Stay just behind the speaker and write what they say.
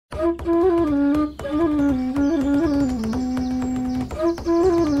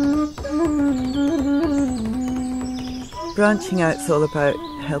branching out's all about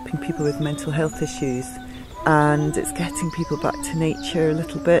helping people with mental health issues, and it's getting people back to nature a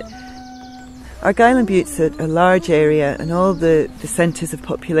little bit. Argyll Butte's a large area, and all the centres of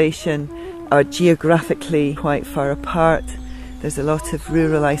population are geographically quite far apart. There's a lot of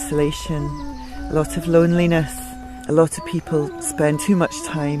rural isolation, a lot of loneliness. A lot of people spend too much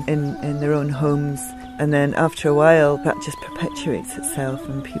time in their own homes, and then after a while that just perpetuates itself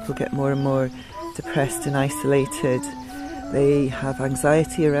and people get more and more depressed and isolated. They have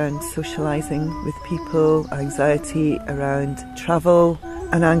anxiety around socialising with people, anxiety around travel,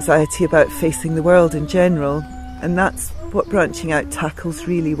 and anxiety about facing the world in general. And that's what branching out tackles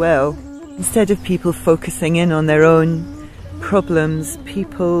really well. Instead of people focusing in on their own problems,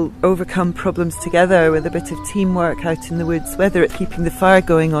 people overcome problems together with a bit of teamwork out in the woods, whether it's keeping the fire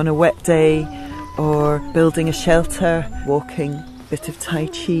going on a wet day or building a shelter, walking, a bit of tai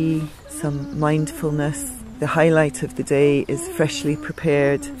chi, some mindfulness. The highlight of the day is freshly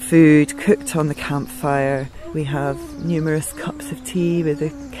prepared food cooked on the campfire. We have numerous cups of tea with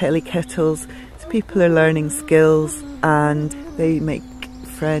the kelly kettles, so people are learning skills and they make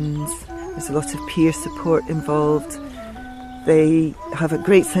friends. There's a lot of peer support involved. They have a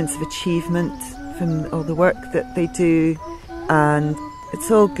great sense of achievement from all the work that they do, and it's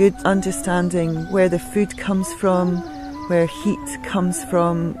all good understanding where the food comes from, where heat comes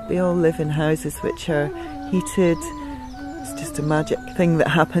from. We all live in houses which are heated. It's just a magic thing that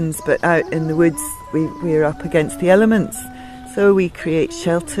happens, but out in the woods we're up against the elements. So we create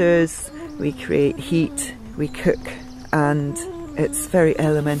shelters, we create heat, we cook, and it's very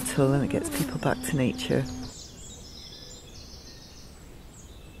elemental and it gets people back to nature.